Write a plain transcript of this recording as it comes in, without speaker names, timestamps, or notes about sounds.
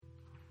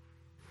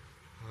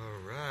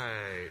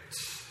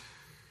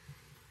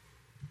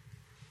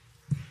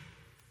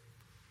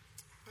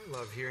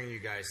love hearing you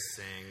guys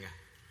sing.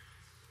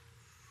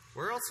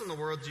 Where else in the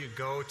world do you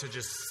go to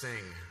just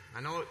sing?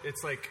 I know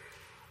it's like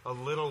a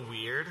little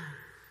weird,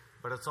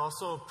 but it's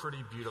also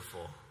pretty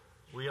beautiful.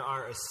 We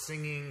are a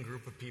singing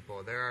group of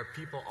people. There are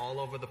people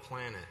all over the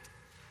planet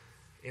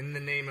in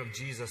the name of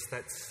Jesus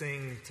that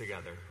sing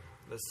together,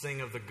 that sing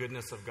of the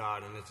goodness of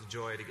God, and it's a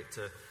joy to get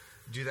to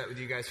do that with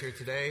you guys here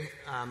today.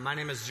 My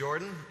name is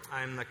Jordan.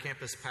 I'm the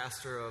campus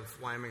pastor of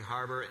Wyoming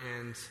Harbor,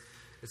 and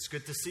it's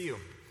good to see you.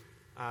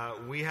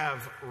 We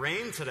have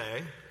rain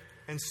today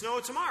and snow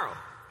tomorrow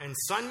and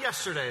sun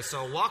yesterday,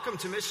 so welcome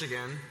to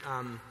Michigan.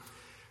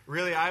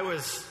 Really, I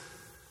was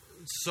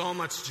so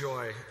much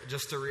joy,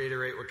 just to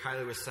reiterate what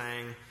Kylie was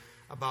saying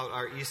about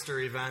our Easter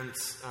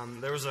events.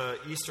 There was a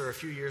Easter a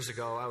few years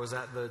ago. I was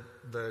at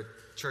the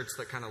church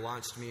that kind of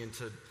launched me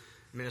into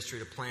ministry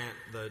to plant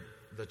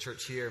the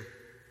church here.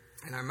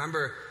 And I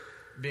remember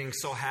being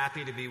so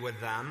happy to be with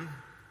them,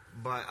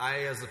 but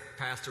I, as a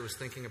pastor, was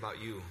thinking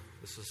about you.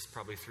 This was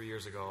probably 3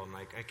 years ago. I'm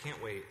like, I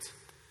can't wait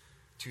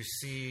to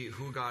see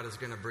who God is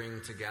going to bring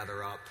to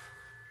gather up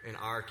in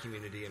our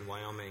community in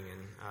Wyoming,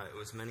 and it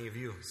was many of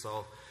you.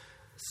 So,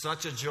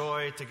 such a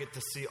joy to get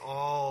to see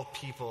all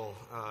people,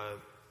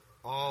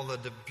 all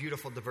the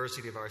beautiful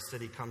diversity of our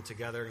city come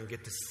together and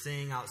get to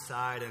sing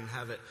outside and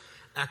have it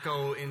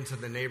echo into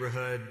the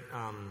neighborhood.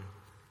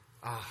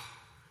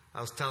 I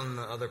was telling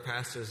the other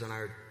pastors in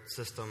our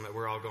system that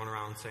we're all going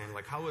around saying,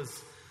 like, how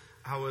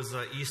was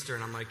Easter?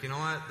 And I'm like, you know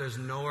what? There's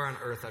nowhere on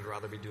earth I'd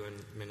rather be doing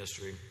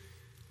ministry.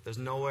 There's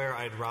nowhere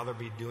I'd rather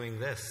be doing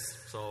this.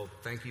 So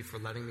thank you for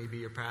letting me be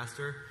your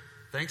pastor.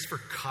 Thanks for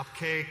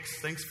cupcakes.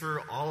 Thanks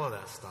for all of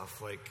that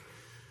stuff. Like,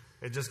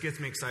 it just gets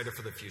me excited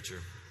for the future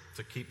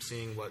to keep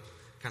seeing what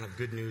kind of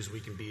good news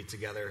we can be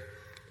together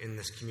in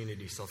this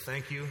community. So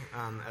thank you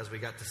as we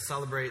got to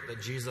celebrate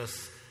that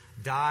Jesus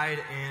died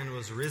and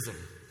was risen.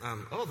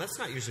 That's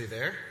not usually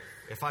there.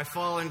 If I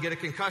fall and get a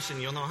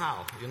concussion, you'll know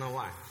how. You'll know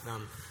why.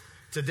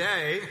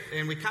 Today,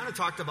 and we kind of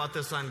talked about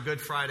this on Good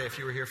Friday if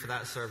you were here for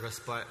that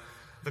service, but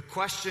the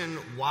question,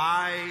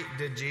 why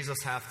did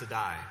Jesus have to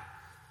die?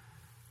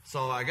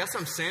 So I guess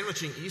I'm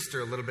sandwiching Easter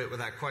a little bit with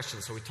that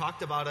question. So we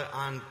talked about it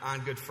on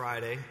Good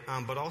Friday,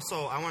 but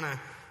also I want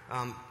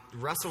to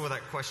wrestle with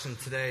that question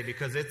today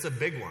because it's a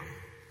big one,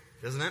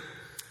 isn't it?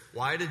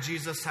 Why did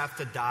Jesus have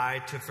to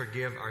die to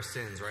forgive our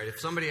sins, right? If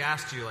somebody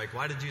asked you, like,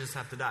 why did Jesus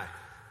have to die?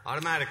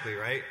 Automatically,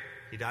 right?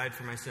 He died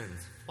for my sins.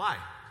 Why?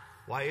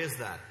 Why is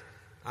that?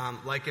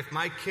 Like if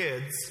my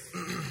kids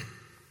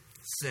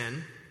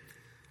sin,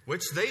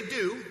 which they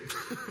do,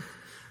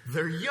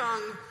 they're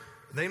young,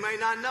 they might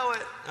not know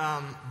it,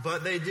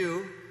 but they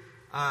do.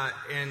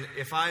 And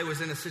if I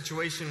was in a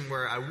situation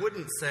where I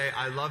wouldn't say,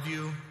 I love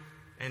you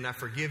and I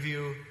forgive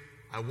you,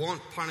 I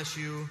won't punish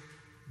you,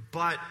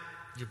 but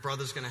your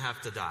brother's going to have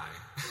to die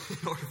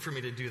in order for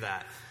me to do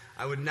that.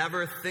 I would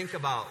never think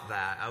about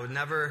that. I would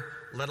never,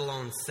 let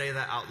alone say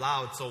that out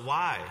loud. So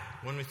why?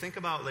 When we think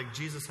about, like,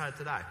 Jesus had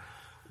to die,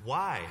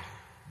 why?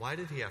 Why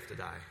did he have to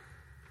die?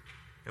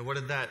 And what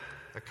did that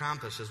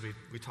accomplish, as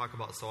we talk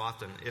about so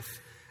often? If,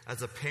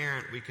 as a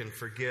parent, we can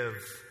forgive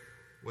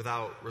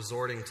without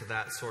resorting to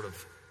that sort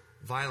of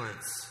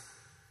violence,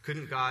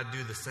 couldn't God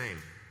do the same?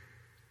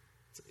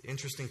 It's an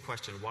interesting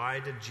question. Why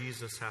did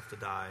Jesus have to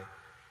die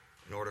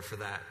in order for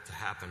that to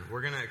happen?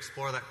 We're going to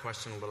explore that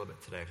question a little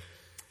bit today.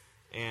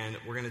 And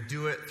we're going to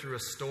do it through a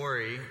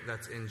story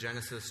that's in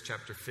Genesis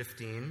chapter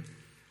 15.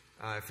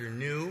 If you're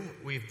new,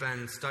 we've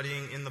been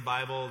studying in the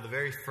Bible. The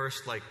very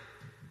first,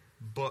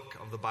 book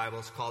of the Bible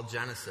is called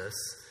Genesis.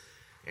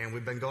 And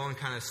we've been going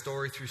kind of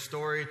story through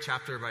story,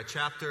 chapter by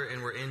chapter.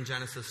 And we're in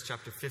Genesis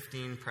chapter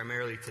 15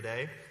 primarily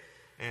today.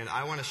 And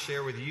I want to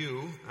share with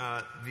you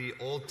the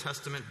Old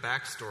Testament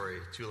backstory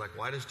to,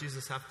 why does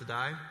Jesus have to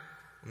die?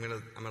 I'm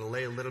going to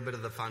lay a little bit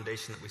of the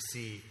foundation that we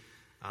see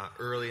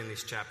early in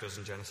these chapters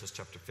in Genesis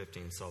chapter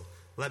 15. So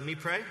let me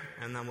pray,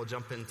 and then we'll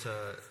jump into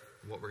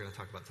what we're going to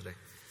talk about today.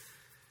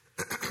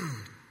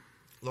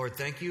 Lord,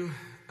 thank you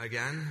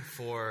again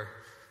for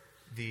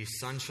the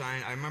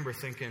sunshine. I remember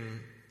thinking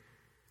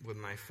with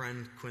my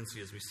friend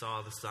Quincy as we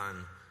saw the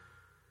sun,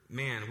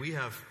 man, we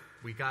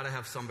got to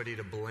have somebody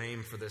to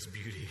blame for this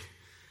beauty.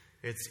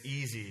 It's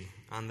easy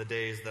on the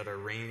days that are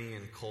rainy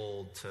and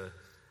cold to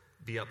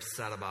be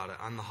upset about it.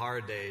 On the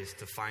hard days,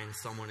 to find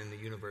someone in the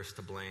universe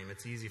to blame.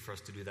 It's easy for us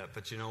to do that.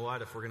 But you know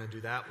what? If we're going to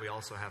do that, we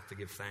also have to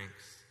give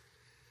thanks.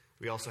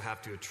 We also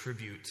have to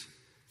attribute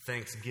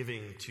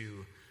thanksgiving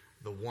to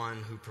the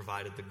one who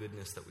provided the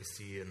goodness that we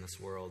see in this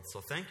world.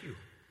 So thank you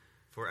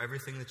for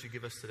everything that you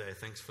give us today.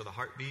 Thanks for the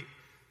heartbeat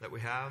that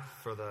we have,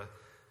 for the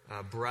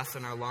breath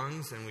in our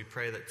lungs. And we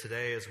pray that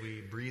today, as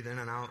we breathe in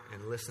and out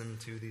and listen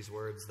to these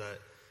words, that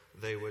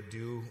they would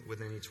do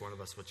within each one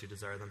of us what you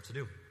desire them to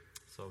do.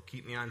 So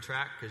keep me on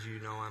track, because you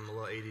know I'm a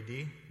little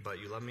ADD, but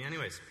you love me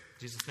anyways. In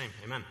Jesus' name,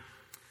 amen.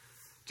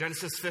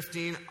 Genesis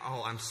 15.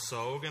 Oh, I'm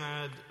so going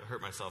to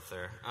hurt myself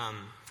there.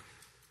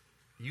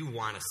 You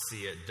want to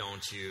see it,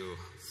 don't you?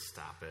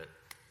 Stop it.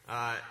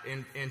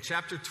 In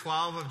chapter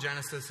 12 of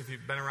Genesis, if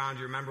you've been around,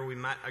 you remember we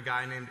met a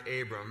guy named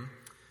Abram.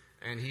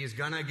 And he's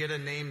going to get a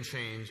name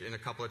change in a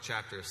couple of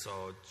chapters,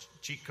 so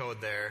cheat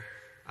code there.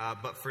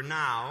 But for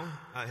now,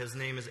 his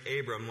name is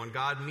Abram. When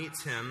God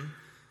meets him,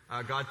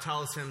 God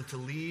tells him to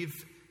leave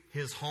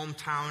his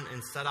hometown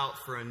and set out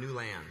for a new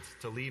land,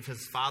 to leave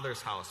his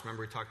father's house.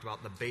 Remember, we talked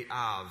about the Beit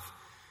Av.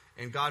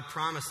 And God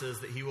promises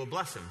that he will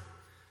bless him.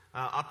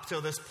 Up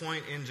till this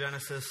point in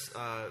Genesis,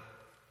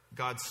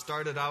 God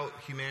started out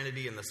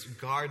humanity in this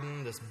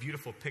garden, this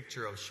beautiful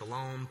picture of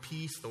shalom,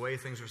 peace, the way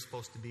things were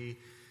supposed to be.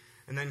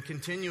 And then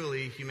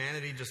continually,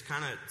 humanity just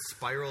kind of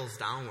spirals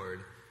downward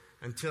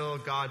until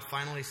God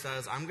finally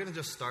says, I'm going to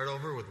just start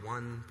over with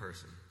one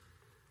person,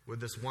 with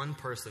this one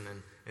person,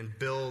 and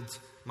build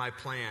my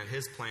plan,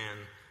 his plan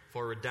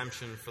for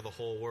redemption for the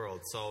whole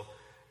world. So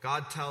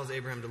God tells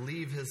Abraham to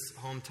leave his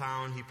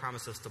hometown. He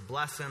promises to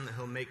bless him, that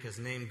he'll make his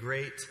name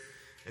great,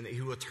 and that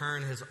he will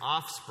turn his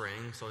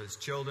offspring, so his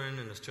children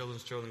and his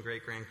children's children,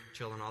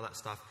 great-grandchildren, all that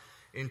stuff,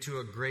 into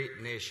a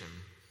great nation.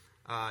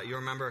 You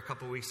remember a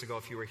couple weeks ago,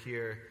 if you were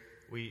here,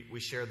 we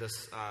shared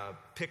this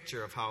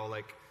picture of how,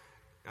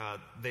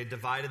 they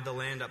divided the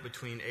land up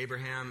between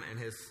Abraham and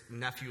his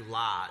nephew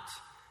Lot,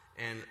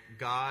 and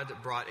God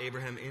brought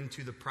Abraham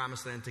into the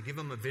promised land to give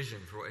him a vision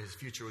for what his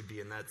future would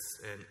be, and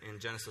that's in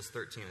Genesis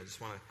 13. I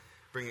just want to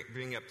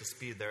bring you up to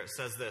speed there. It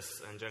says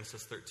this in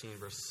Genesis 13,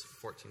 verse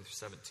 14 through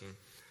 17.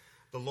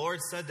 The Lord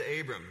said to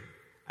Abram,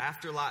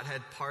 after Lot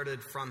had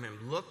parted from him,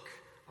 look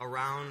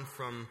around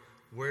from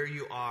where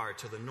you are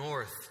to the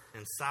north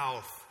and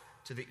south,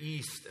 to the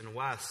east and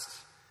west.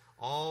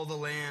 All the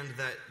land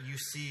that you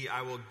see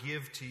I will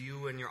give to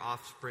you and your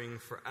offspring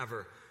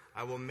forever.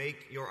 I will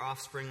make your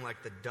offspring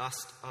like the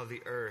dust of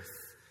the earth,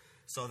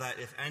 so that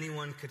if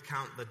anyone could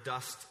count the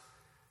dust,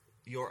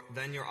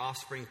 then your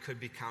offspring could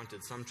be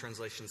counted. Some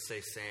translations say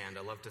sand.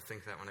 I love to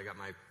think that when I got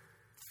my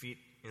feet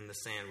in the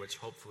sand, which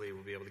hopefully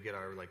we'll be able to get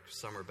our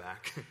summer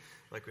back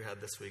like we had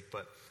this week.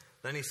 But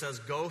then he says,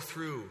 go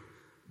through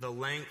the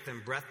length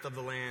and breadth of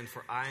the land,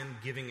 for I am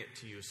giving it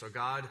to you. So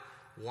God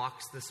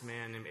walks this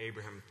man named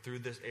Abram through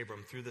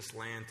this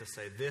land to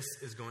say, this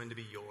is going to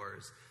be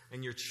yours,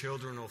 and your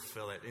children will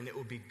fill it, and it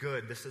will be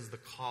good. This is the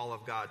call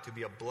of God, to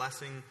be a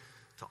blessing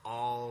to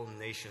all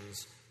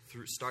nations,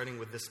 starting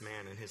with this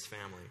man and his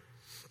family.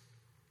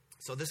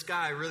 So this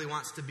guy really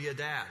wants to be a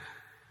dad.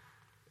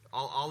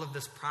 All of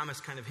this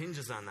promise kind of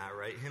hinges on that,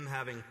 right? Him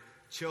having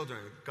children.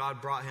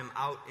 God brought him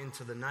out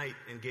into the night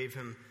and gave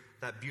him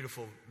that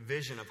beautiful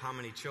vision of how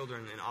many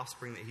children and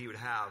offspring that he would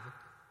have.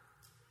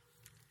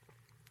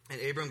 And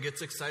Abram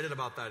gets excited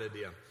about that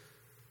idea.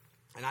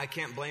 And I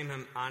can't blame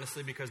him,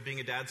 honestly, because being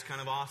a dad's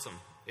kind of awesome.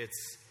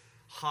 It's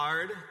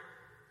hard,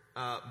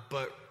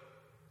 but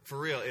for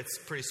real, it's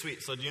pretty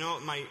sweet. So do you know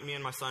what me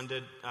and my son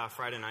did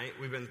Friday night?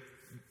 We've been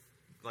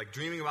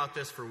dreaming about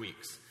this for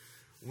weeks.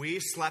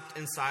 We slept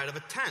inside of a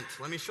tent.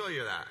 Let me show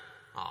you that.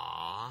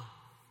 Aw,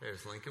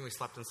 there's Lincoln. We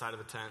slept inside of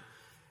a tent.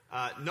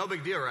 No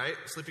big deal, right?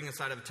 Sleeping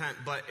inside of a tent.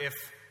 But if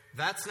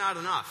that's not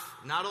enough,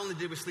 not only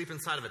did we sleep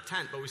inside of a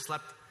tent, but we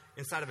slept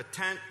inside of a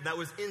tent that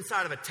was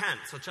inside of a tent.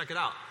 So check it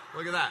out.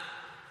 Look at that.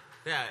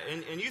 Yeah,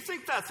 and you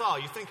think that's all.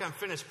 You think I'm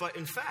finished. But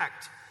in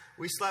fact,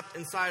 we slept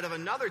inside of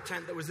another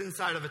tent that was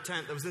inside of a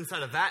tent that was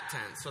inside of that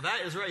tent. So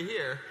that is right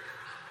here,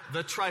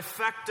 the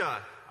trifecta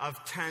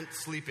of tent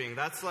sleeping.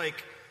 That's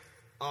like,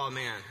 oh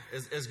man,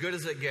 as good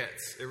as it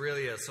gets. It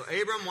really is. So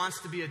Abram wants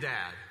to be a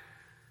dad.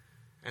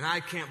 And I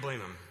can't blame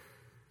him.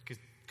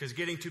 Because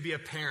getting to be a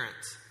parent,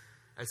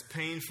 as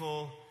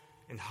painful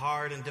and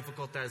hard and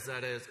difficult as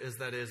that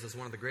is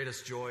one of the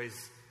greatest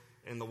joys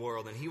in the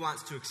world. And he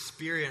wants to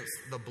experience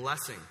the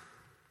blessing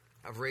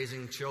of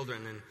raising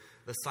children and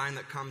the sign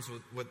that comes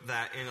with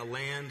that in a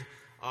land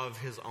of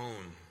his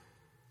own.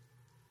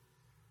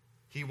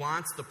 He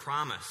wants the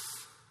promise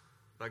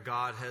that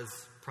God has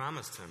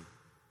promised him.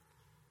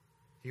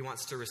 He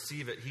wants to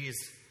receive it. He's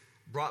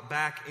brought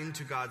back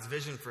into God's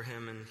vision for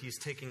him, and he's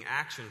taking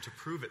action to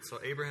prove it. So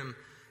Abraham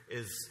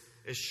is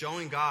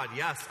showing God,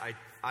 yes,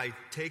 I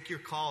take your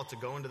call to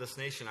go into this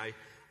nation.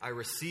 I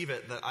receive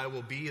it, that I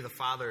will be the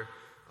father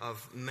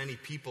of many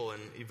people,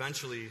 and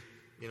eventually,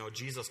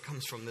 Jesus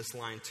comes from this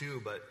line too.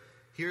 But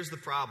here's the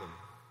problem.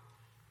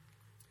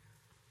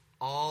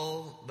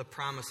 All the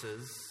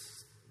promises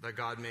that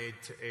God made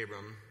to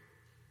Abram,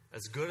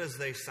 as good as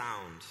they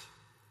sound,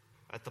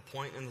 at the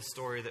point in the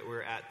story that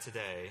we're at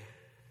today,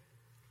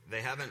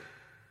 they haven't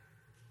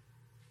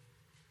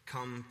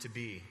come to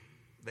be.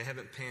 They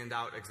haven't panned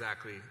out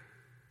exactly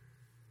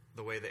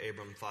the way that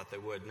Abram thought they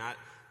would. Not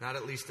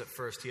at least at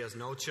first. He has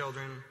no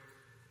children,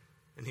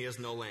 and he has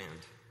no land.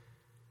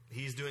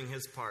 He's doing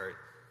his part.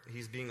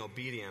 He's being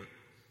obedient.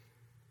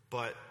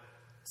 But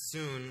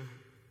soon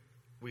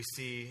we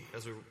see,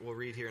 as we'll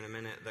read here in a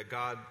minute, that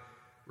God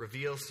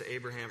reveals to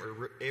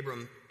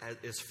Abram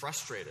is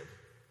frustrated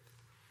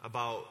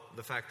about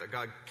the fact that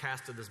God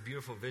casted this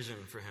beautiful vision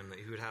for him, that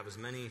he would have as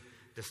many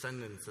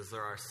descendants as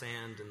there are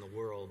sand in the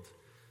world.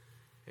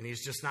 And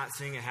he's just not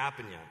seeing it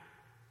happen yet.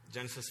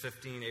 Genesis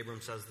 15,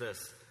 Abram says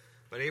this,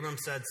 but Abram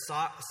said,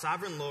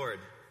 Sovereign Lord,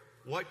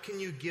 what can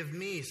you give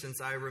me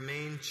since I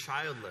remain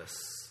childless?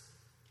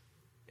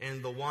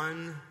 and the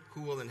one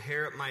who will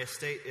inherit my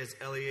estate is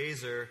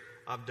Eliezer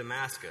of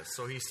Damascus.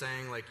 So he's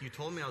saying, like, you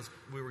told me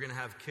we were going to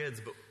have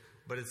kids,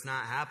 but it's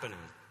not happening.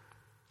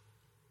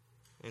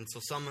 And so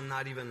someone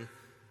not even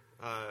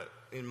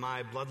in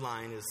my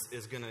bloodline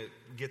is going to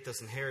get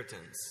this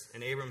inheritance.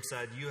 And Abram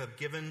said, you have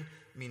given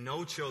me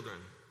no children,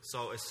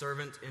 so a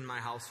servant in my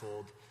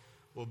household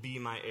will be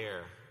my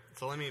heir.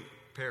 So let me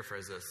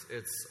paraphrase this.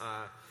 It's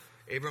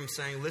Abram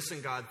saying,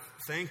 listen, God,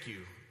 thank you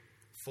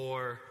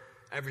for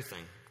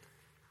everything.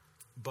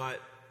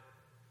 But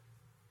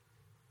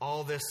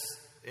all this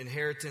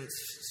inheritance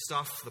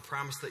stuff, the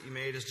promise that you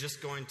made, is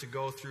just going to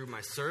go through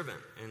my servant.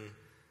 And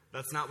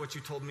that's not what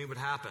you told me would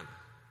happen.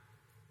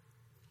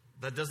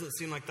 That doesn't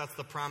seem like that's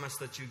the promise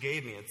that you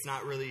gave me. It's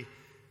not really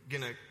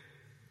going to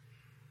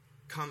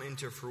come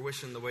into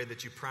fruition the way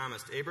that you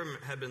promised. Abram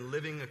had been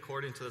living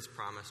according to this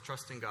promise,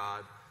 trusting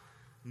God,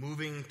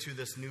 moving to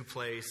this new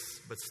place,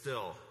 but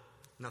still,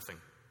 nothing.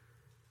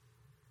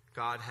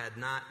 God had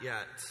not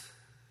yet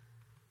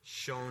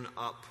shown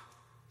up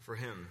for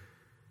him.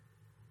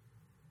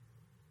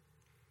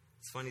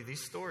 It's funny,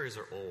 these stories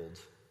are old,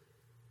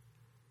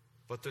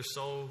 but they're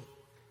so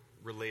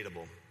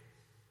relatable.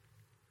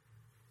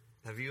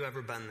 Have you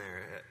ever been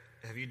there?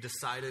 Have you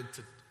decided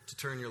to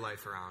turn your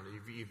life around?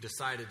 You've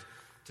decided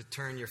to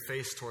turn your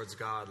face towards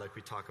God, like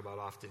we talk about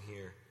often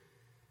here.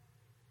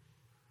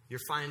 You're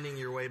finding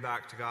your way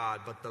back to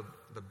God, but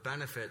the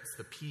benefits,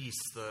 the peace,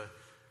 the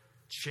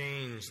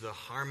change, the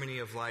harmony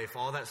of life,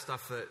 all that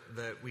stuff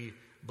that we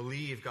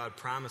believe God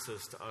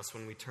promises to us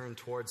when we turn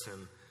towards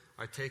Him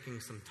are taking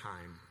some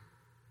time.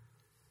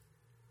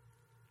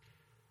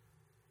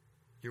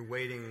 You're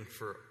waiting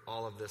for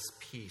all of this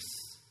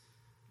peace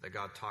that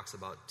God talks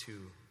about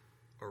to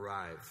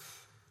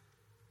arrive.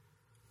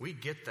 We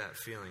get that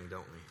feeling,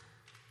 don't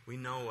we? We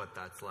know what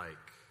that's like.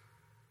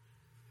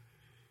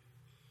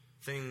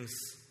 Things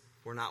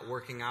were not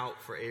working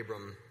out for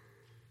Abram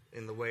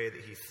in the way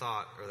that he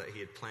thought or that he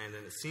had planned,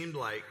 and it seemed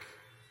like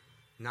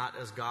not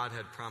as God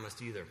had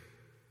promised either.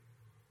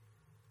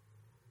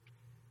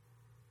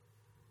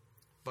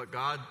 But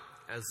God,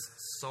 as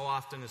so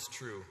often is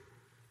true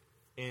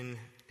in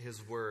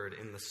His Word,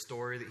 in the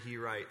story that He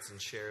writes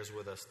and shares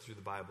with us through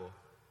the Bible,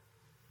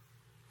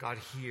 God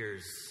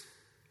hears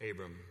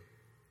Abram.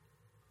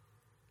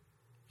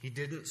 He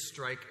didn't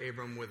strike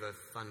Abram with a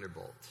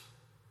thunderbolt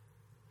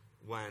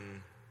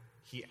when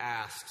he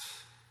asked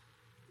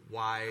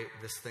why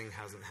this thing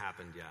hasn't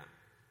happened yet.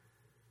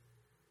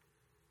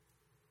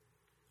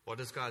 What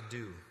does God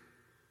do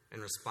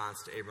in response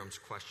to Abram's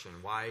question,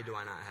 why do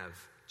I not have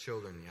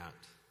children yet?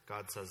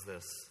 God says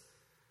this,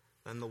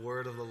 then the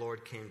word of the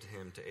Lord came to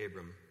him, to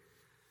Abram.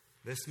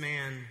 This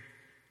man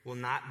will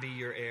not be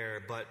your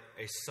heir, but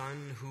a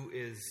son who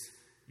is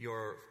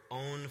your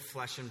own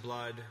flesh and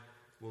blood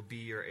will be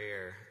your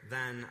heir.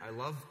 Then, I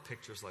love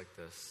pictures like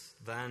this.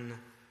 Then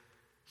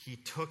he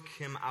took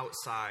him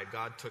outside.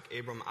 God took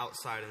Abram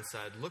outside and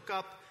said, look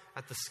up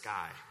at the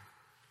sky.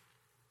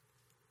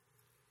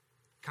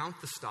 Count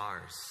the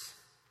stars,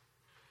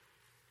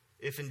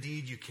 if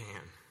indeed you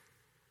can.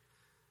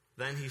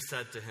 Then he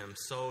said to him,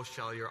 so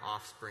shall your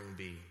offspring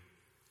be.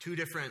 Two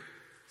different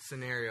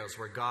scenarios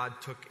where God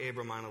took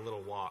Abram on a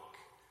little walk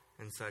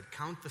and said,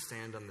 count the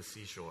sand on the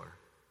seashore.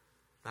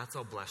 That's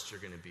how blessed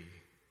you're going to be.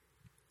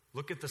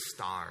 Look at the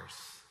stars.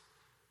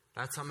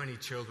 That's how many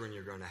children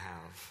you're going to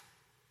have.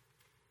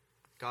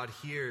 God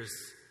hears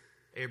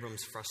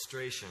Abram's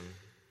frustration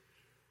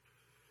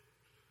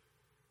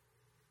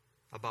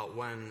about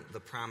when the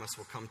promise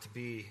will come to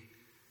be.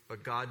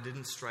 But God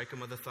didn't strike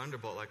him with a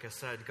thunderbolt. Like I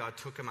said, God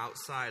took him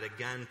outside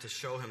again to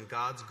show him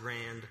God's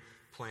grand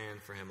plan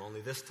for him.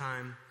 Only this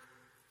time,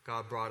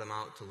 God brought him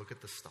out to look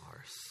at the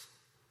stars.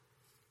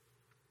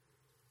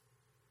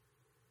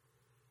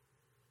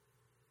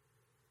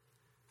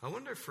 I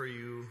wonder for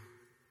you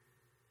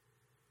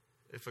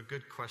if a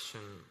good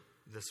question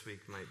this week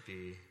might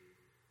be,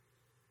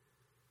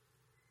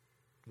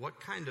 what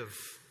kind of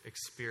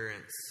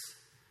experience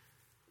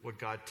would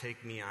God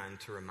take me on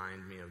to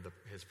remind me of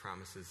His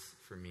promises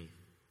for me?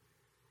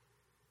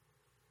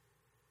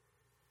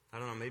 I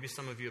don't know, maybe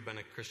some of you have been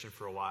a Christian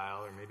for a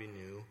while or maybe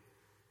new.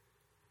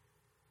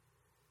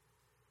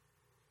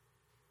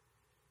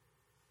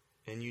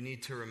 And you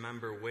need to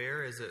remember,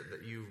 where is it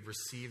that you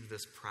received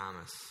this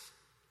promise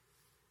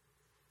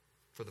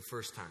for the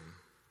first time?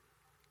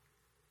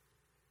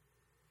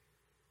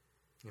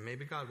 And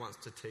maybe God wants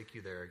to take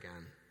you there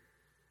again.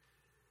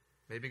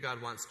 Maybe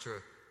God wants to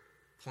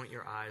point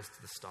your eyes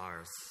to the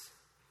stars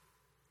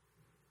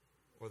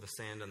or the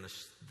sand on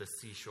the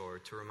seashore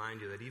to remind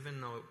you that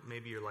even though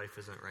maybe your life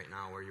isn't right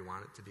now where you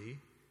want it to be,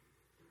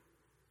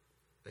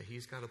 that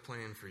He's got a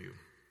plan for you.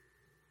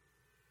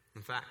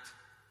 In fact,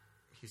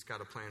 He's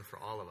got a plan for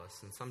all of us.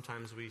 And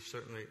sometimes we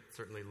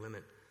certainly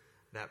limit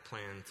that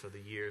plan to the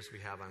years we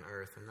have on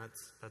earth, and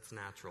that's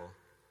natural.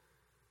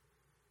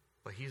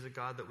 But He's a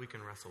God that we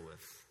can wrestle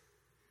with.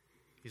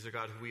 He's a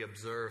God who we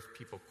observe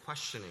people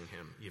questioning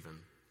Him even,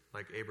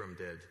 like Abram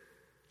did.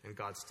 And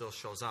God still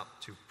shows up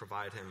to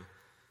provide him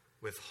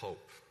with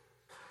hope.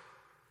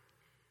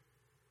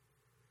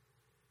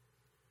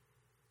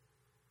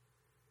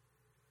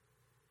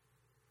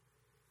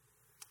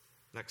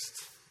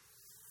 Next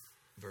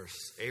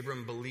verse.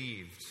 Abram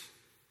believed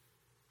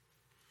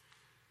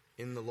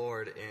in the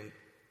Lord, and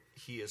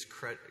he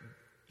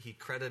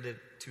credited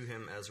to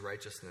him as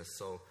righteousness.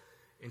 So,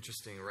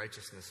 interesting,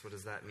 righteousness, what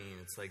does that mean?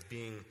 It's like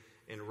being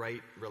in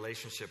right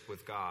relationship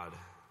with God.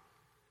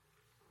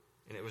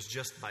 And it was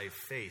just by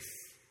faith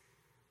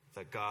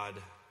that God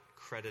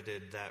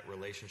credited that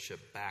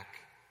relationship back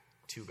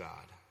to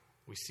God.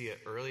 We see it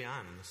early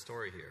on in the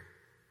story here.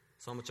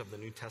 So much of the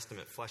New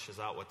Testament fleshes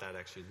out what that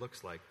actually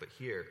looks like. But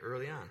here,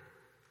 early on,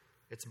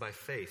 it's by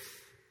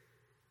faith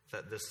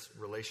that this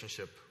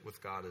relationship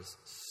with God is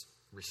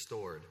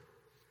restored.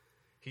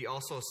 He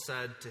also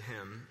said to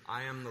him,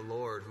 I am the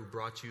Lord who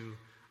brought you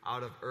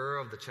out of Ur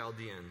of the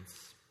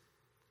Chaldeans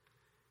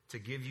to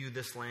give you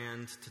this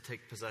land to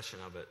take possession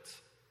of it.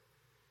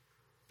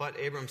 But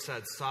Abram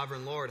said,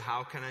 Sovereign Lord,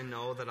 how can I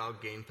know that I'll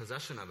gain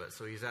possession of it?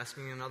 So he's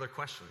asking another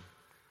question.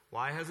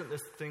 Why hasn't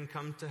this thing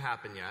come to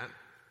happen yet?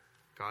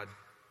 God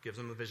gives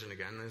him a vision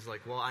again. And he's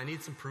like, well, I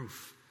need some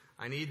proof.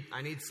 I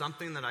need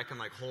something that I can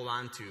hold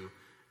on to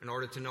in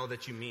order to know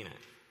that you mean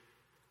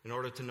it, in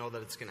order to know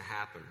that it's going to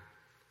happen.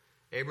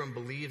 Abram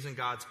believes in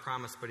God's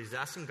promise, but he's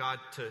asking God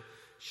to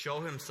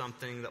show him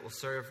something that will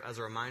serve as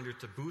a reminder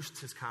to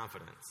boost his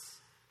confidence.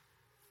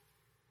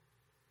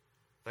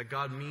 That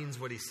God means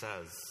what he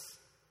says.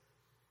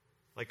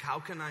 How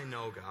can I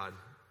know, God?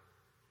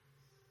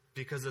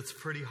 Because it's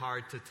pretty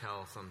hard to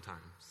tell sometimes.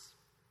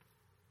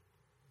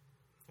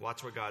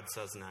 Watch what God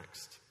says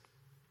next.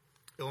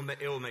 It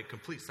will make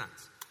complete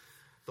sense.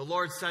 The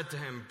Lord said to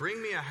him,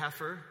 Bring me a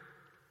heifer,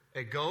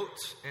 a goat,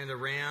 and a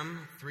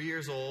ram, 3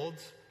 years old,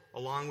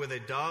 along with a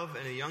dove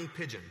and a young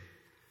pigeon.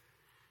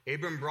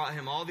 Abram brought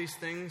him all these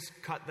things,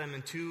 cut them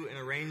in two, and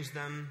arranged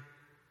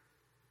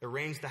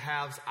the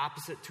halves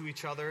opposite to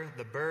each other.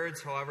 The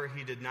birds, however,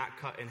 he did not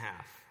cut in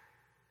half.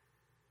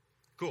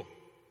 Cool.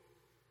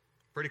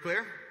 Pretty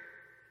clear?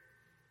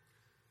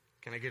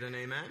 Can I get an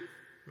amen?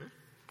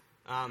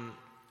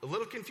 A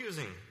little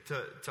confusing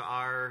to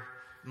our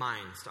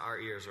minds, to our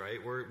ears, right?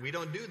 We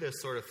don't do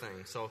this sort of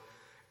thing. So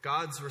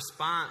God's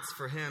response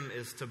for him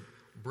is to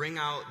bring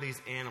out these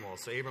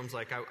animals. So Abram's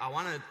like, I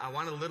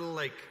want a little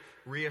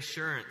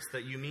reassurance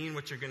that you mean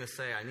what you're going to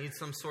say. I need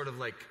some sort of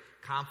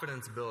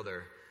confidence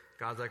builder.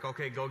 God's like,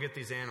 okay, go get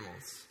these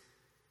animals.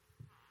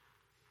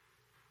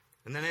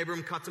 And then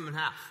Abram cuts them in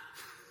half,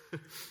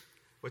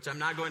 which I'm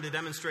not going to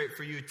demonstrate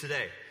for you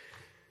today.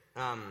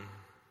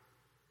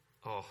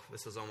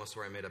 This is almost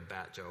where I made a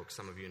bat joke.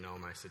 Some of you know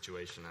my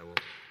situation. I will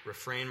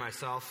refrain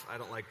myself. I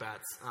don't like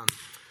bats.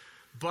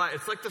 But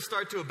it's like the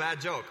start to a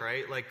bad joke,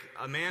 right?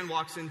 A man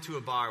walks into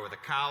a bar with a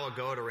cow, a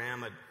goat, a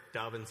ram, a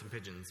dove, and some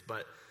pigeons.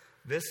 But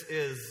this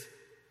is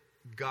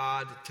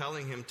God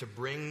telling him to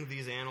bring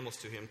these animals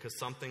to him because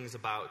something's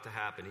about to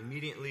happen.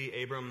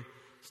 Immediately, Abram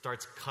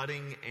starts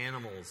cutting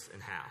animals in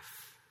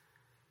half,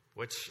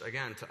 which,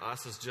 again, to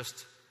us is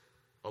just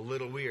a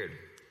little weird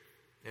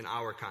in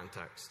our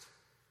context.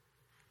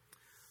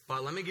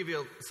 But let me give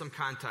you some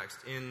context.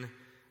 In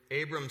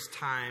Abram's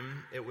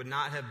time, it would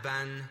not have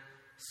been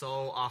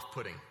so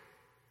off-putting.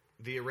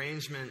 The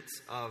arrangement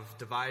of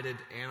divided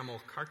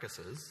animal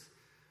carcasses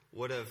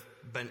would have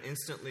been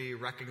instantly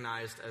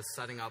recognized as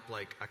setting up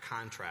a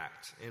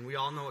contract. And we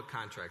all know what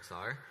contracts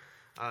are.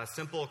 A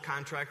simple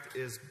contract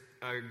is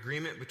an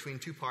agreement between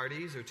two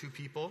parties or two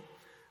people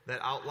that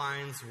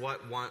outlines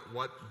what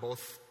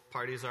both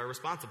parties are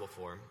responsible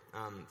for.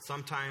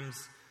 Sometimes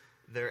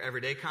they're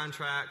everyday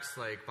contracts,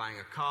 like buying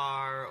a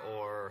car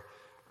or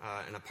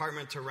an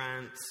apartment to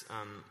rent.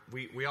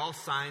 We all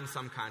sign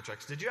some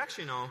contracts. Did you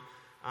actually know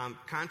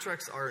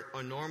contracts are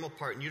a normal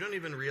part, and you don't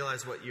even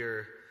realize what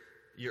you're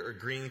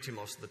agreeing to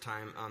most of the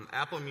time.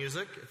 Apple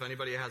Music, if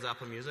anybody has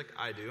Apple Music,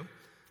 I do.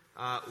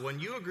 When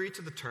you agree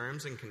to the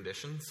terms and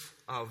conditions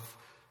of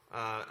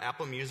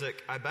Apple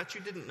Music, I bet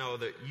you didn't know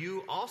that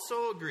you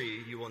also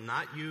agree you will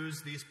not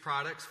use these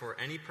products for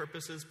any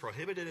purposes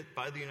prohibited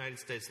by the United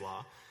States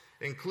law,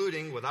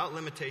 including, without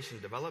limitation,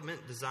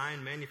 development,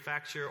 design,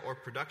 manufacture, or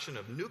production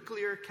of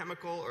nuclear,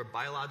 chemical, or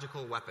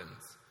biological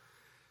weapons.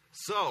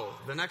 So,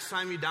 the next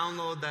time you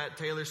download that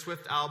Taylor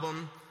Swift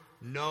album,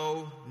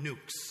 no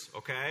nukes,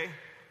 okay?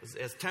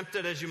 As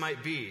tempted as you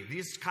might be,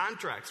 these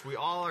contracts, we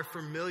all are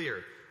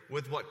familiar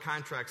with what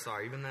contracts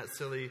are, even that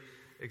silly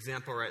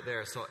example right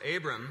there. So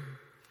Abram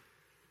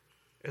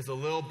is a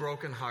little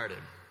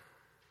brokenhearted.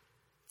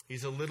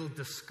 He's a little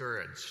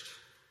discouraged.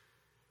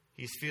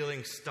 He's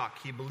feeling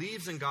stuck. He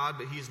believes in God,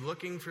 but he's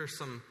looking for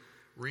some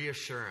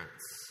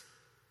reassurance.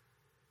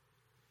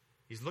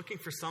 He's looking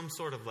for some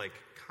sort of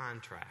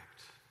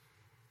contract.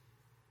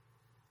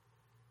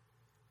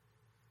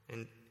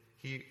 And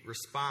he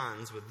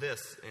responds with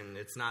this, and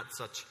it's not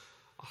such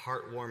a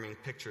heartwarming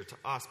picture to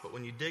us, but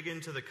when you dig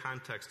into the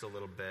context a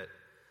little bit,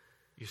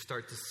 you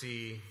start to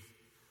see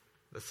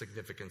the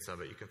significance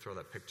of it. You can throw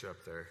that picture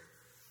up there,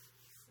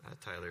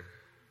 Tyler.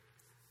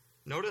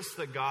 Notice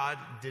that God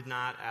did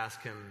not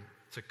ask him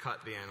to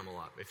cut the animal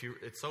up.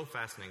 It's so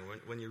fascinating.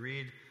 When you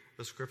read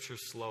the scriptures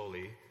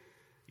slowly,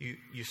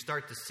 you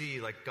start to see,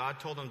 God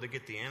told him to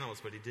get the animals,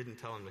 but he didn't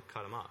tell him to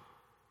cut them up.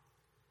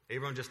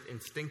 Abram just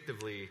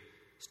instinctively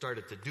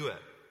started to do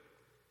it.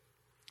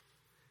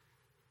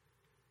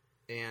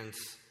 And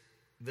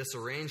this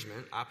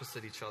arrangement,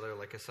 opposite each other,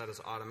 like I said, is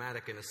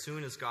automatic. And as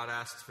soon as God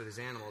asks for these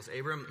animals,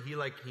 Abram,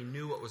 he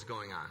knew what was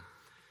going on.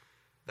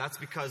 That's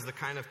because the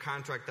kind of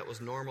contract that was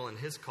normal in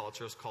his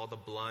culture is called a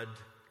blood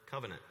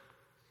covenant.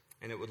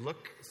 And it would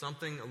look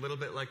something a little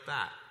bit like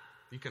that.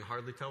 You can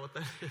hardly tell what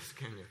that is,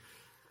 can you?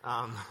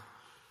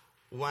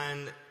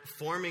 When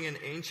forming an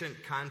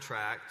ancient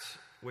contract,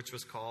 which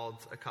was called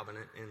a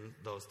covenant in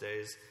those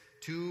days,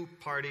 two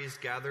parties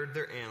gathered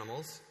their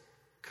animals,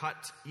 cut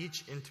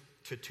each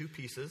into two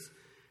pieces,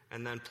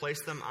 and then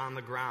placed them on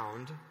the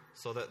ground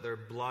so that their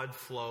blood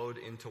flowed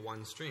into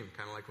one stream,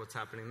 kind of like what's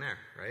happening there,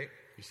 right?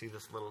 You see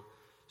this little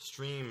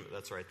stream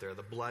that's right there,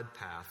 the blood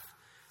path.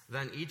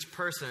 Then each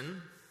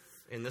person,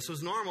 and this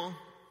was normal,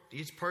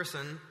 each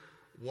person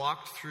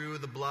walked through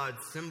the blood,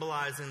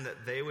 symbolizing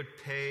that they would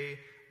pay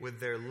with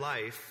their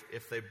life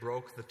if they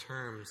broke the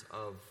terms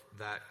of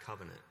that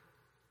covenant,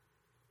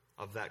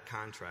 of that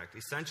contract.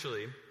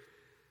 Essentially,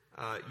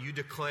 you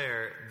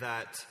declare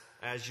that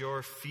as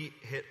your feet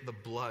hit the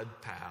blood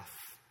path,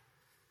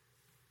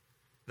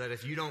 that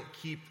if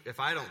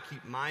I don't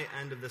keep my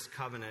end of this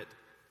covenant,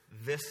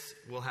 this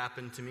will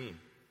happen to me.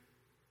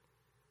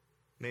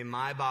 May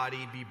my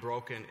body be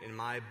broken and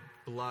my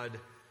blood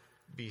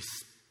be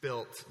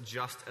spilt,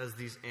 just as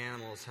these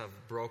animals have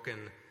broken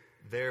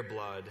their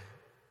blood,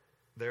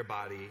 their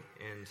body,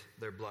 and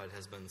their blood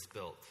has been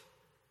spilt.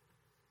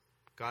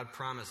 God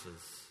promises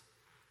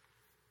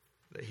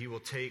that he will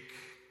take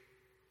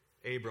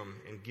Abram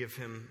and give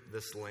him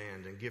this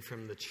land and give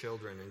him the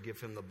children and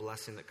give him the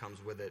blessing that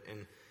comes with it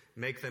and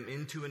make them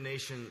into a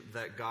nation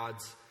that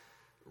God's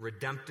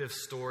redemptive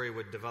story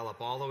would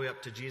develop all the way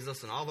up to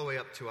Jesus and all the way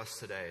up to us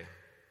today.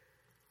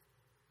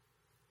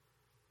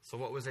 So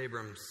what was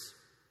Abram's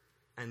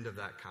end of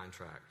that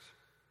contract?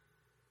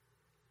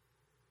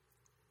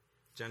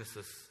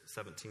 Genesis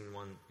 17:1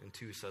 and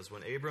 2 says,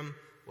 when Abram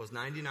was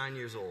 99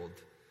 years old,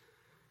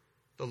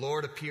 the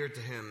Lord appeared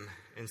to him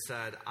and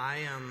said, I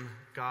am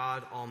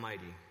God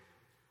Almighty.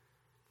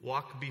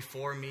 Walk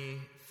before me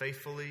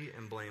faithfully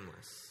and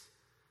blameless.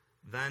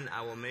 Then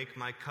I will make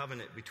my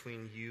covenant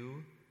between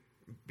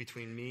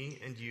me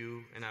and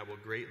you, and I will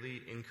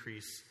greatly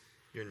increase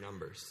your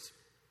numbers.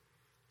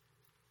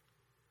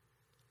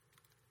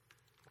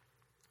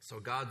 So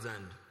God's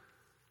end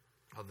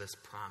of this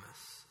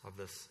promise, of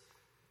this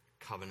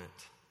covenant,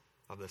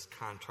 of this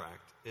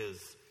contract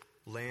is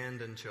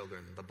land and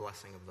children, the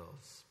blessing of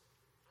those.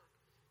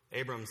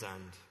 Abram's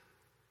end,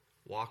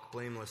 walk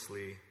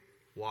blamelessly,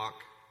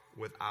 walk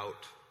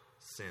without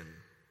sin.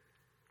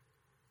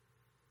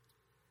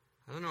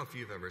 I don't know if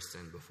you've ever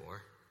sinned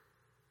before,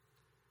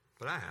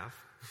 but I have.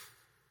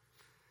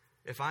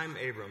 If I'm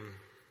Abram,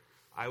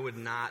 I would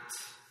not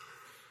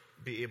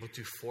be able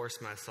to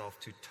force myself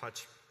to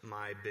touch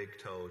my big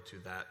toe to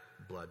that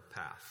blood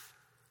path,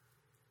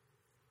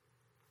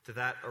 to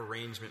that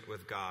arrangement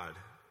with God.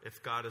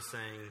 If God is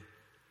saying,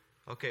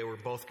 okay, we're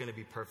both going to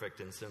be perfect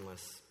and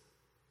sinless,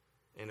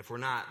 and if we're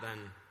not, then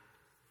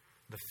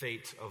the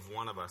fate of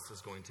one of us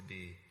is going to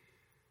be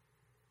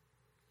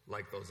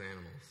like those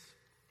animals.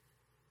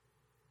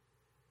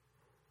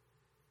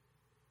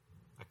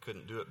 I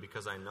couldn't do it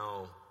because I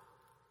know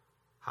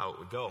how it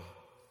would go.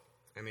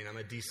 I mean, I'm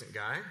a decent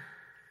guy,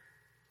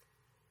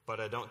 but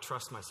I don't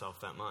trust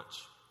myself that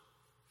much.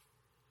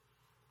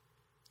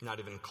 Not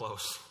even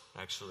close,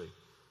 actually,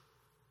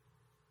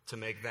 to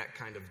make that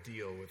kind of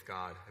deal with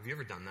God. Have you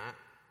ever done that?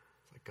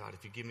 It's like, God,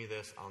 if you give me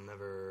this, I'll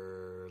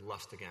never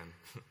lust again.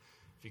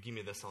 If you give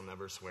me this, I'll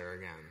never swear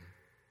again.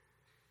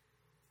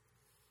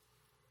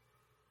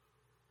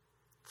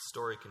 The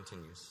story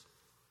continues.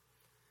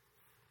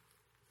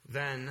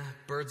 Then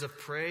birds of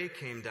prey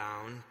came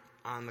down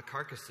on the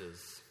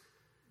carcasses,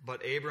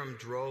 but Abram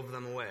drove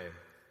them away.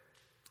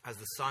 As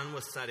the sun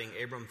was setting,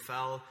 Abram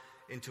fell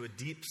into a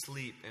deep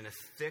sleep, and a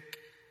thick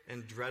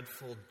and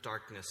dreadful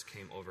darkness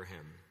came over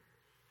him.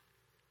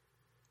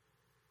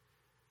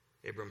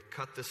 Abram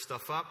cut this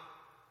stuff up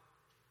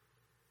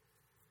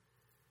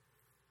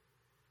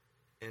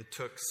and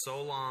took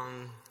so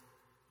long,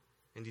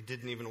 and he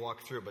didn't even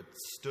walk through it, but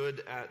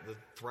stood at the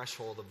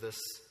threshold of this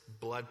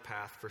blood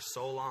path for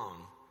so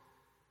long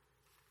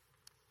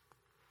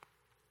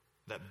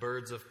that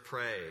birds of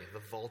prey,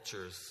 the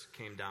vultures,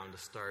 came down to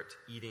start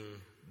eating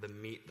the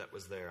meat that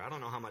was there. I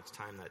don't know how much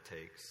time that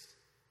takes.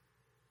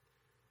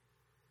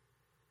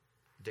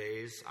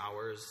 Days,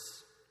 hours.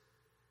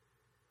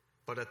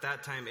 But at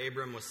that time,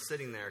 Abram was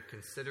sitting there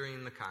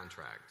considering the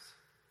contract.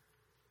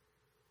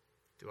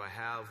 Do I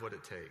have what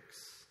it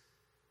takes?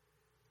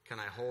 Can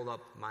I hold up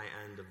my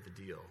end of the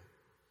deal?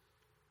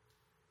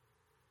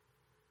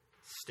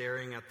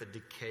 Staring at the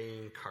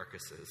decaying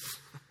carcasses.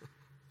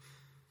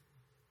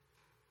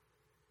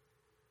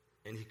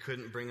 And he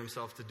couldn't bring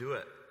himself to do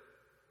it.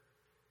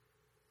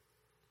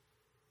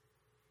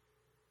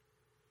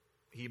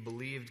 He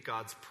believed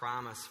God's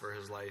promise for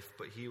his life,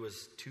 but he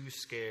was too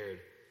scared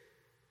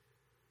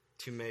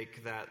to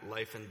make that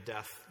life and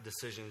death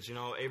decisions. You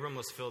know, Abram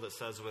was filled, it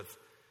says, with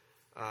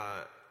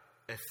a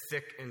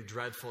thick and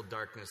dreadful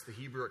darkness. That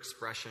Hebrew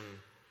expression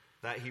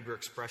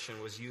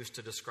was used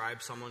to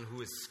describe someone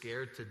who is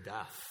scared to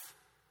death.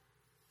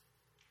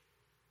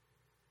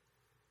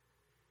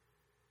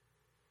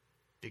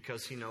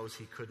 Because he knows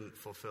he couldn't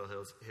fulfill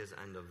his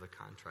end of the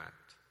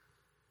contract.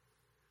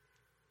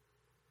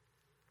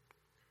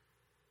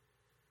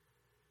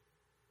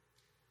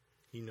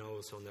 He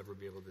knows he'll never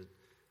be able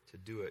to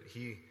do it.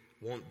 He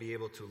won't be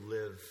able to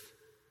live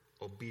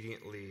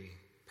obediently,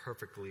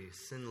 perfectly,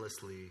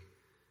 sinlessly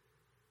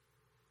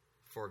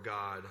for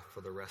God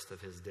for the rest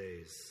of his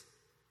days.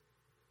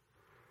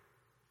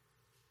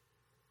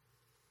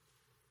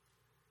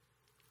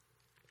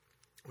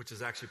 Which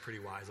is actually pretty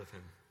wise of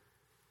him.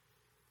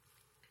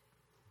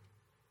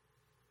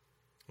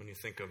 When you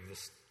think of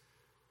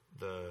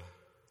the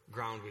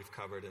ground we've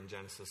covered in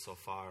Genesis so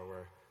far,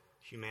 where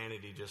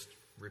humanity just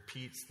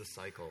repeats the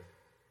cycle,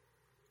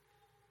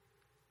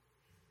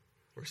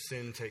 where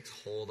sin takes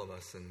hold of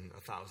us in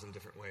 1,000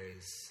 different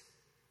ways.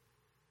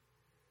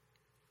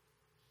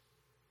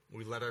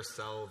 We let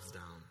ourselves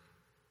down.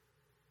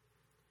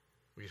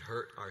 We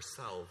hurt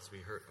ourselves. We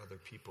hurt other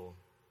people.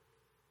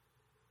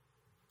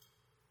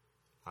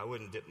 I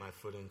wouldn't dip my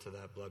foot into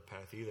that blood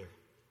path either.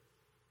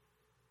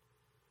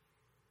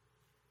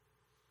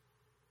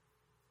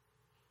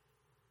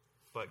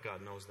 But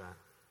God knows that.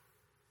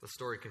 The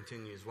story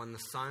continues. When the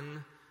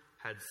sun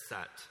had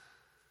set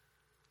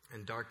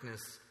and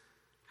darkness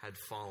had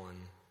fallen,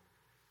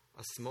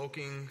 a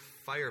smoking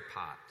fire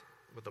pot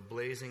with a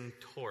blazing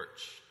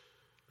torch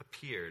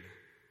appeared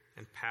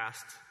and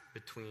passed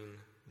between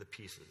the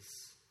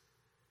pieces.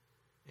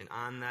 And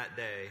on that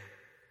day,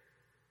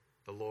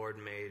 the Lord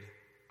made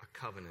a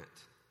covenant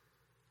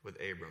with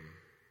Abram.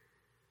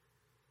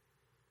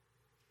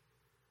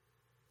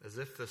 As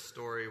if the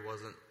story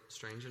wasn't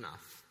strange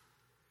enough,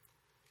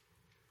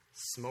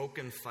 smoke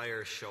and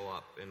fire show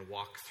up and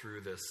walk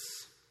through this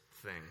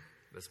thing,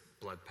 this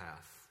blood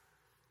path.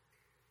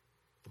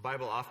 The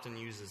Bible often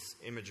uses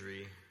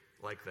imagery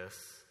like this.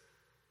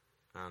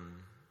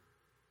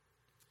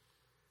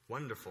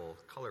 Wonderful,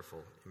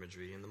 colorful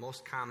imagery. And the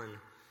most commonly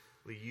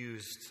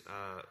used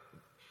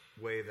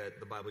way that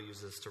the Bible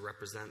uses to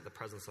represent the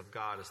presence of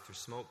God is through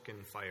smoke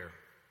and fire.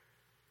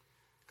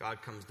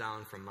 God comes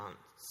down from Mount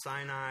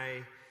Sinai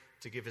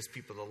to give his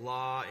people the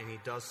law, and he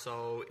does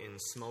so in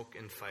smoke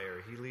and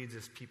fire. He leads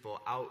his people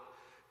out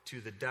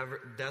to the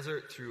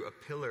desert through a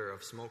pillar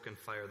of smoke and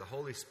fire. The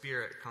Holy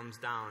Spirit comes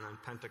down on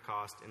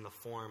Pentecost in the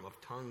form of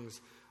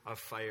tongues of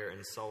fire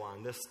and so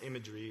on. This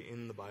imagery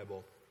in the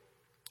Bible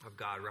of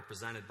God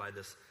represented by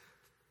this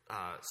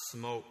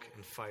smoke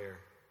and fire.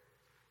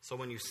 So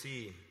when you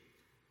see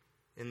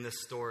in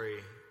this story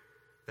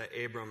that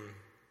Abram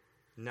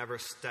never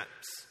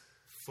steps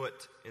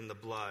foot in the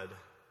blood,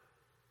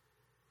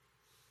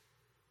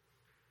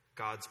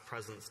 God's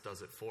presence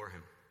does it for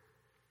him.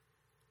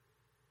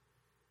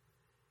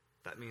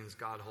 That means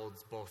God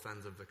holds both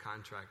ends of the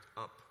contract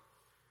up,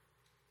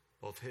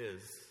 both his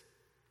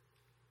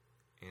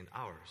and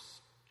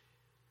ours.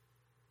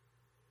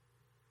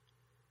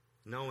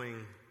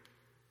 Knowing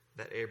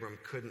that Abram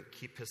couldn't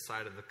keep his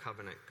side of the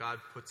covenant, God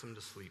puts him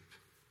to sleep.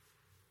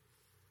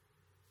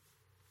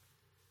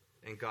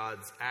 And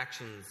God's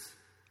actions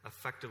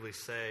effectively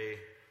say,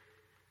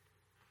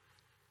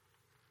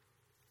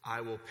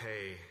 I will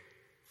pay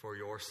for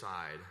your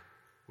side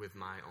with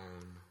my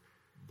own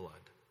blood.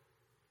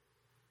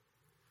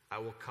 I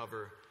will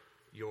cover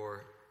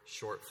your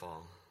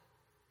shortfall.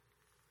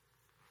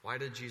 Why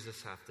did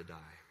Jesus have to die?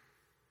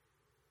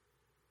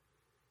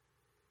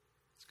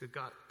 It's good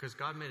God, because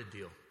God made a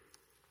deal.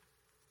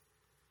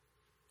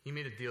 He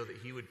made a deal that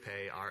he would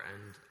pay our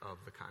end of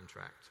the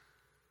contract.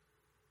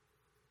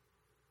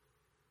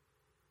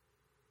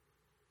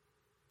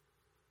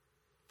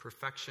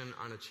 Perfection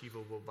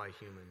unachievable by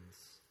humans.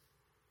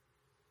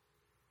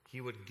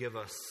 He would give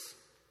us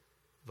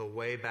the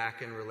way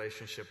back in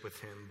relationship with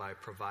him by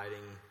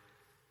providing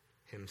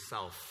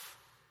himself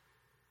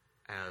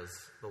as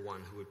the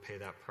one who would pay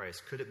that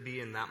price. Could it be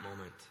in that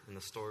moment, in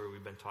the story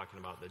we've been talking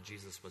about, that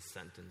Jesus was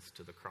sentenced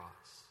to the cross?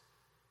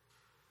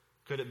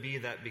 Could it be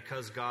that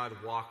because God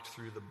walked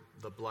through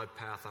the blood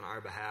path on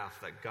our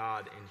behalf, that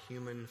God in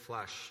human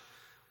flesh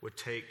would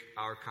take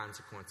our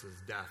consequences,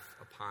 death,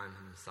 upon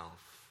himself?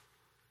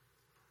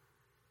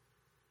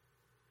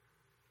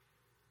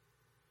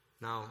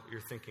 Now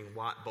you're thinking,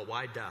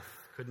 why death?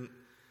 Couldn't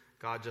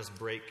God just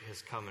break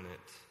his covenant?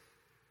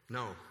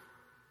 No.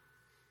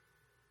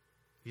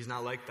 He's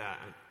not like that.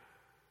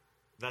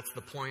 That's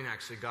the point,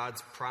 actually.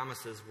 God's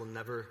promises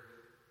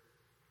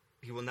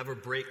he will never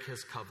break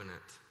his covenant.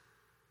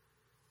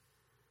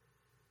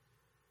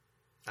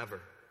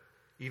 Ever.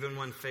 Even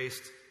when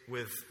faced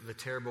with the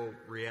terrible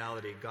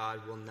reality,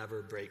 God will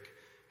never break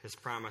his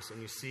promise.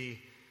 And you see,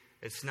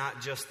 it's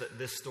not just that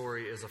this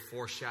story is a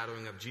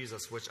foreshadowing of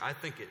Jesus, which I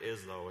think it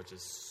is, though, which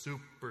is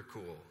super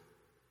cool.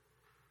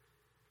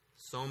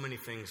 So many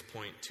things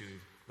point to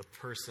the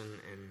person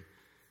and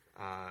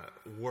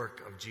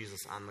work of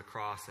Jesus on the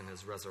cross and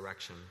his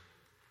resurrection.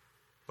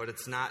 But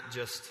it's not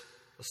just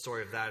the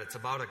story of that. It's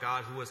about a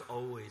God who has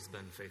always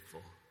been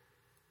faithful.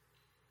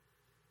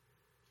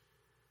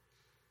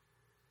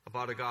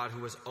 About a God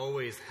who has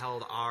always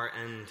held our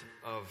end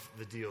of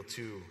the deal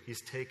too.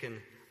 He's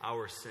taken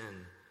our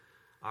sin,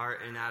 our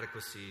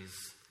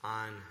inadequacies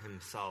on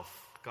himself.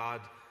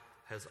 God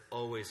has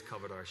always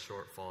covered our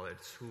shortfall.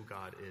 It's who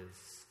God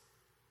is.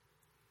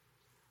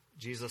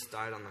 Jesus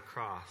died on the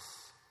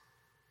cross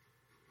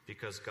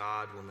because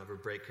God will never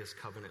break his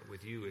covenant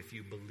with you if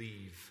you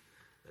believe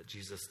that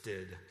Jesus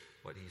did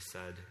what he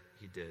said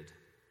he did.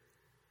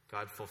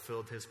 God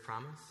fulfilled his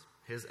promise,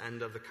 his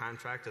end of the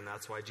contract, and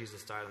that's why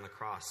Jesus died on the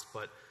cross.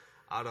 But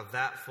out of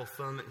that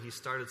fulfillment, he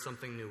started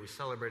something new. We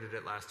celebrated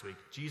it last week.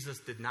 Jesus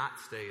did not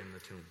stay in the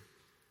tomb.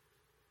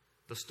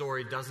 The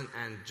story doesn't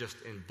end just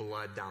in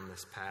blood down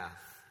this path.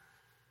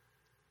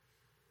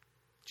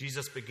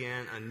 Jesus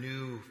began a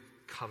new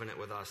covenant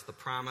with us, the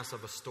promise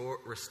of a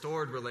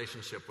restored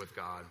relationship with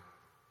God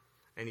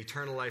and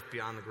eternal life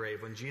beyond the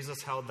grave. When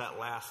Jesus held that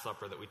Last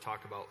Supper that we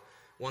talk about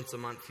once a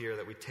month here,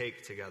 that we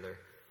take together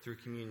through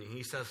communion,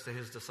 he says to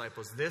his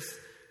disciples, "This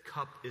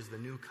cup is the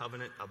new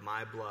covenant of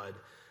my blood,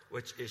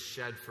 which is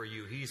shed for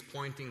you." He's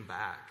pointing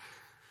back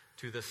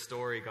to the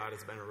story God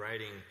has been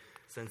writing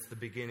since the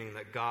beginning,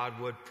 that God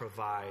would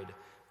provide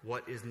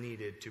what is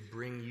needed to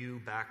bring you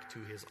back to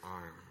his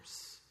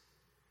arms.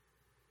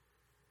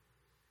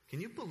 Can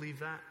you believe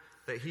that?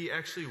 That he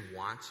actually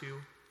wants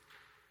you?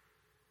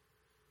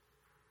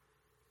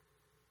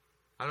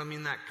 I don't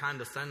mean that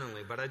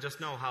condescendingly, but I just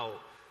know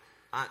how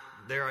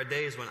there are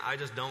days when I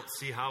just don't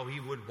see how he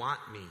would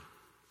want me.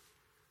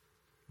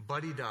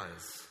 But he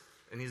does.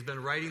 And he's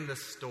been writing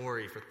this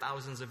story for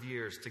thousands of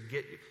years to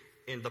get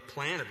in the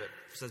plan of it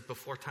since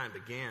before time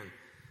began,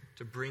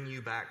 to bring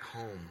you back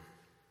home.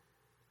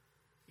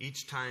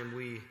 Each time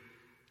we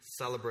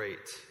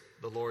celebrate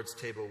the Lord's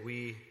table,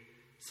 we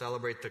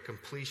celebrate the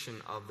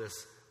completion of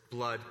this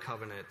blood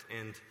covenant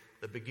and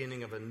the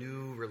beginning of a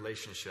new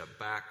relationship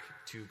back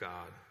to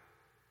God.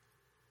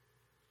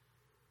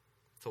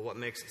 So what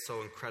makes it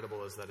so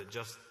incredible is that it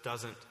just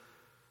doesn't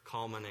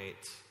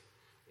culminate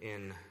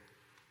in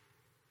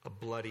a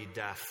bloody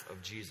death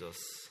of Jesus.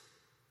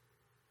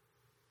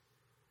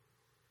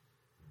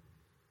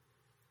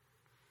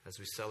 As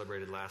we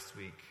celebrated last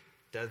week,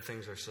 dead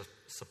things are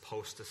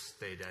supposed to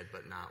stay dead,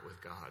 but not with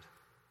God.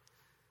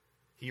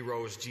 He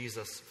rose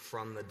Jesus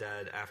from the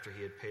dead after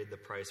he had paid the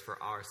price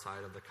for our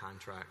side of the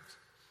contract.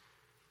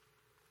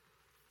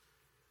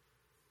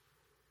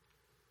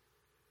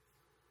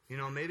 You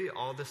know, maybe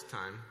all this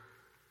time,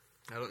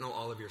 I don't know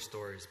all of your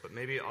stories, but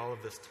maybe all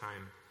of this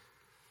time,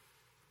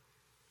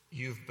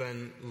 you've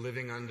been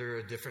living under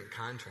a different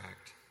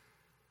contract,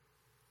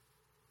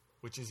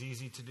 which is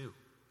easy to do.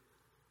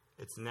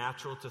 It's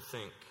natural to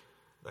think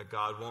that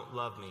God won't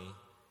love me,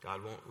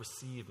 God won't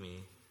receive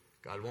me,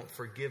 God won't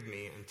forgive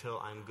me until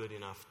I'm good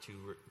enough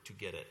to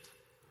get it.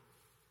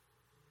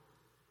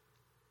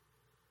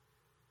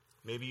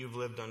 Maybe you've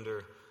lived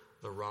under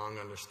the wrong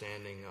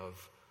understanding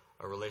of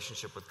a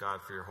relationship with God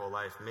for your whole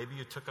life. Maybe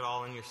you took it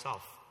all on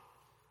yourself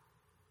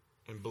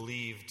and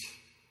believed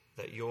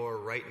that your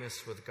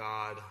rightness with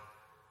God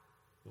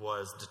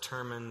was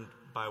determined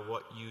by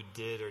what you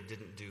did or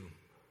didn't do.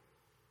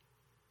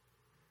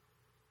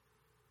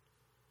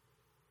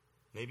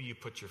 Maybe you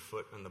put your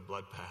foot in the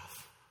blood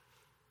path,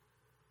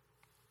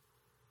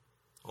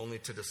 only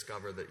to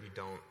discover that you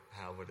don't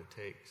have what it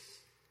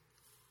takes,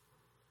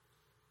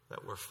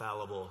 that we're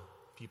fallible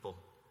people.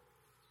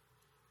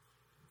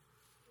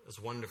 As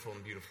wonderful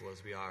and beautiful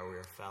as we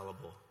are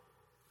fallible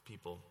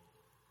people.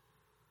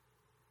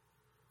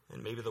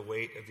 And maybe the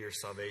weight of your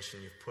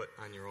salvation you've put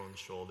on your own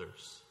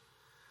shoulders.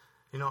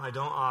 You know, I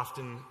don't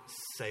often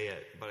say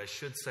it, but I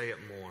should say it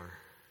more.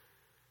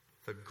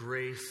 The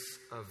grace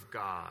of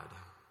God.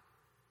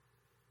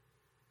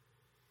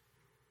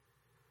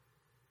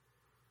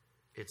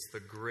 It's the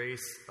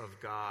grace of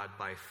God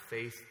by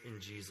faith in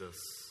Jesus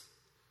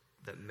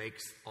that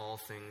makes all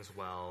things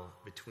well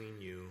between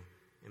you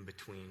and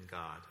between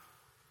God.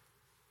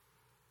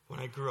 When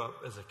I grew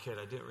up as a kid,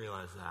 I didn't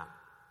realize that.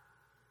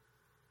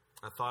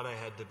 I thought I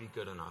had to be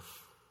good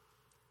enough.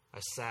 I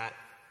sat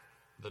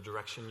the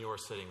direction you're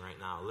sitting right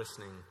now,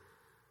 listening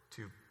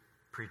to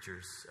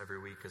preachers every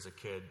week as a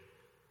kid,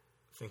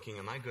 thinking,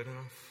 am I good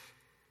enough?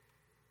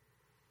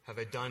 Have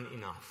I done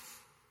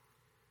enough?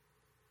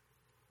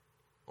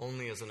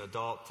 Only as an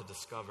adult to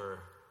discover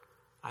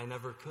I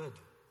never could.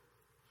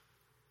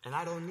 And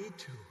I don't need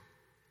to.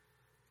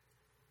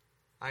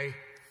 I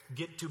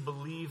get to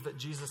believe that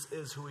Jesus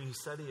is who he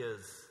said he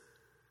is.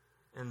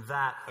 And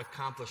that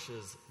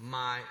accomplishes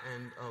my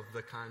end of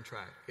the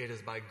contract. It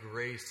is by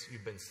grace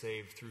you've been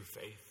saved through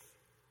faith.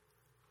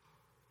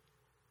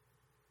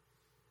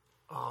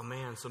 Oh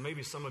man, so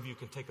maybe some of you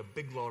can take a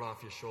big load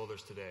off your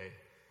shoulders today.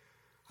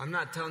 I'm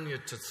not telling you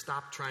to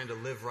stop trying to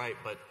live right,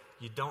 but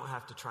you don't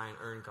have to try and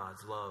earn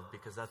God's love,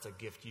 because that's a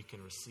gift you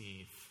can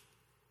receive.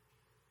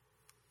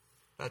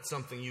 That's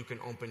something you can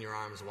open your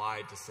arms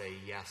wide to say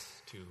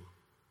yes to.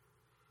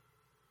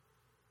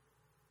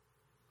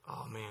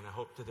 Oh man, I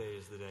hope today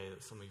is the day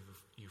that some of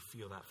you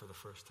feel that for the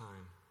first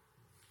time.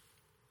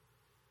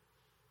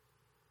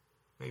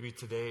 Maybe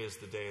today is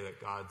the day that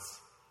God's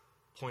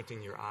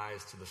pointing your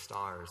eyes to the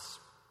stars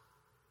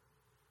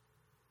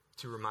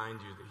to remind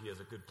you that He has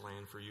a good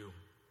plan for you.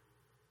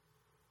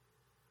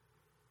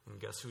 And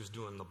guess who's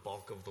doing the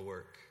bulk of the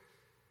work?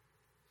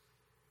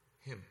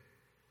 Him.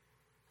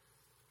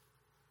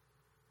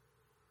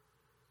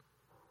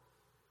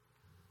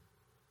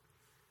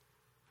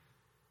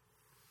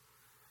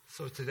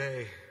 So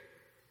today,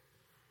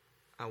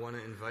 I want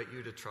to invite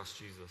you to trust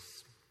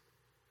Jesus.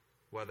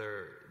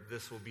 Whether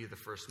this will be the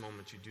first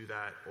moment you do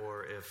that,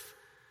 or if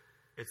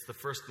it's the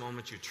first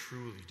moment you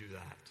truly do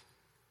that.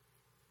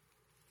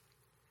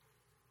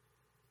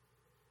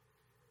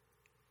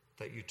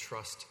 That you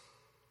trust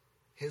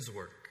His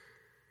work.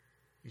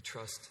 You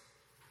trust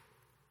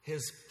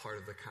His part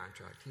of the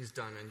contract He's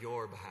done on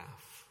your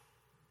behalf.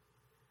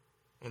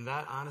 And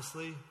that,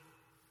 honestly,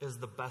 is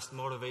the best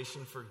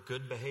motivation for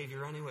good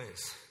behavior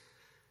anyways.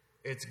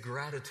 It's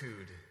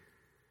gratitude.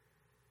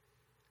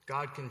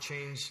 God can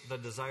change the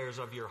desires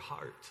of your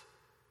heart.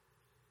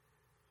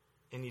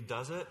 And He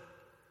does it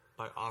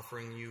by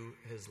offering you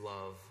His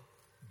love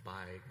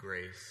by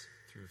grace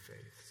through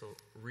faith. So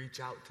reach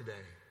out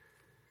today.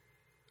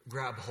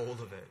 Grab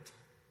hold of it.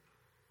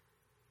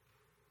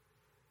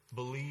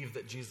 Believe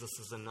that Jesus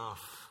is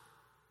enough.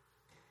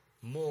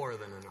 More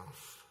than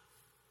enough.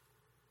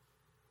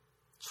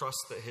 Trust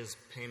that His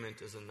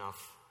payment is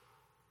enough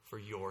for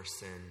your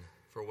sin,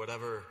 for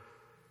whatever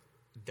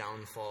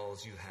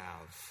downfalls you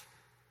have.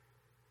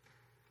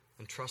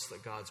 And trust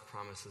that God's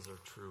promises are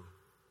true.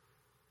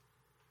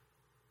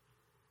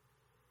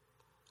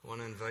 I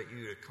want to invite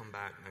you to come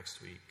back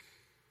next week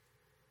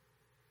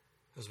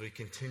as we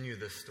continue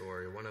this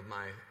story, one of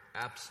my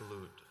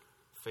absolute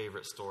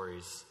favorite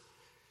stories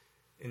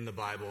in the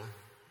Bible.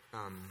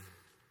 I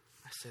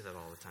say that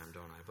all the time,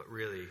 don't I? But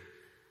really,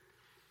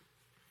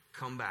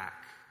 come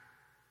back,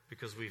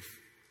 because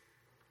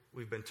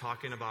we've been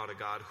talking about a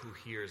God who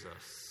hears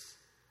us.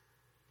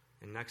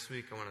 And next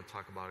week, I want to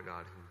talk about a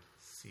God who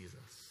sees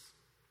us.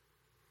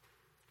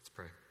 Let's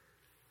pray.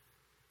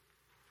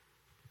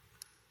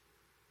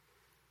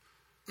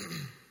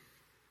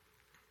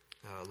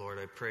 Lord,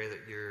 I pray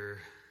that your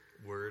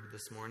word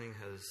this morning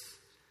has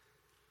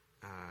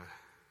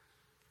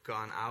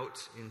gone out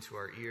into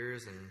our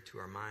ears and to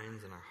our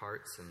minds and our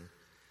hearts and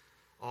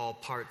all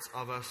parts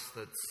of us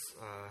that's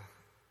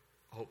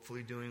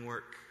hopefully doing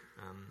work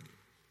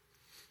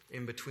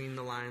in between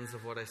the lines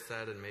of what I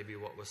said and maybe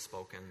what was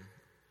spoken.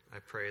 I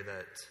pray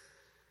that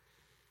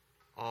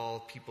all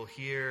people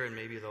here and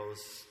maybe those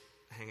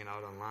hanging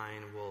out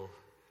online will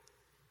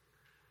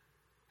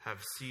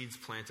have seeds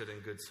planted in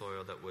good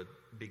soil that would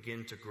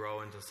begin to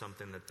grow into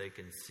something that they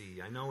can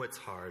see. I know it's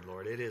hard,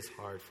 Lord. It is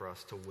hard for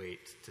us to wait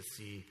to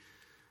see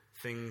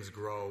things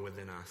grow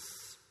within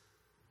us.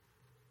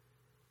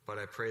 But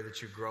I pray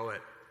that you grow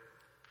it.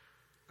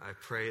 I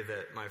pray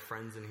that my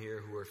friends in here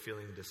who are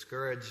feeling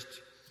discouraged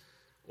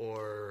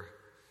or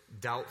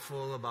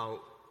doubtful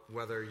about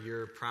whether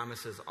your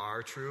promises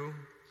are true,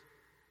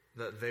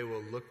 that they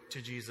will look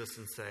to Jesus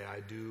and say,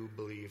 I do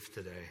believe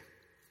today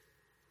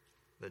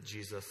that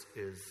Jesus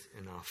is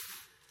enough.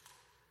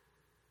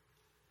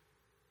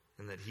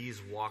 And that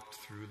He's walked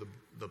through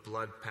the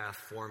blood path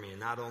for me. And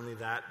not only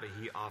that, but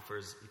He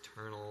offers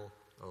eternal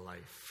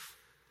life.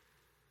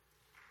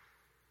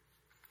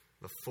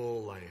 The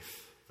full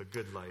life, the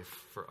good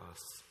life for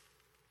us.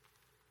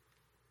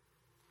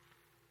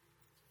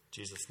 In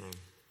Jesus' name,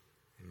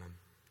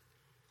 amen.